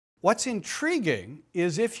What's intriguing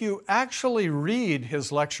is if you actually read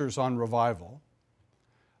his lectures on revival,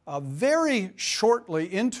 very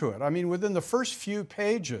shortly into it, I mean within the first few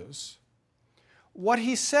pages, what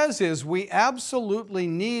he says is we absolutely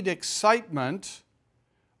need excitement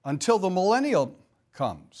until the millennium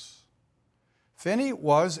comes. Finney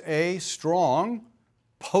was a strong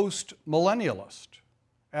post-millennialist,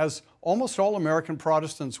 as almost all American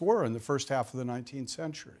Protestants were in the first half of the 19th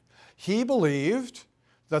century. He believed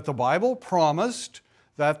that the Bible promised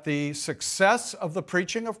that the success of the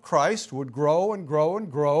preaching of Christ would grow and grow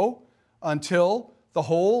and grow until the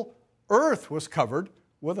whole earth was covered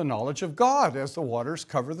with a knowledge of God as the waters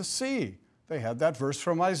cover the sea. They had that verse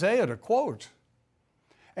from Isaiah to quote.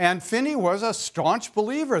 And Finney was a staunch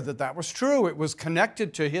believer that that was true. It was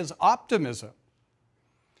connected to his optimism.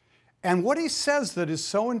 And what he says that is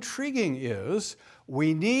so intriguing is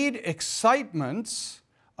we need excitements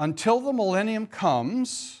until the millennium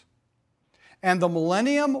comes, and the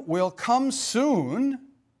millennium will come soon.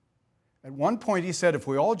 At one point he said if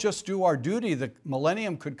we all just do our duty, the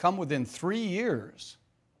millennium could come within 3 years.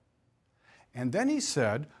 And then he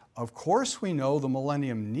said, of course we know the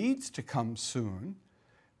millennium needs to come soon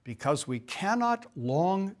because we cannot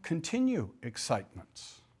long continue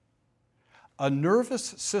excitements. A nervous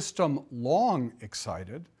system long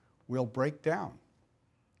excited will break down.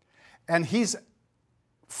 And he's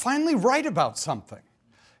finally right about something.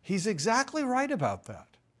 He's exactly right about that.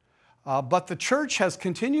 But the church has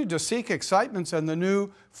continued to seek excitements and the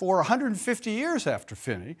new for 150 years after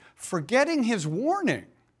Finney, forgetting his warning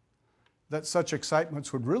that such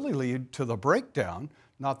excitements would really lead to the breakdown,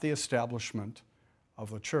 not the establishment of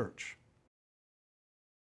the church.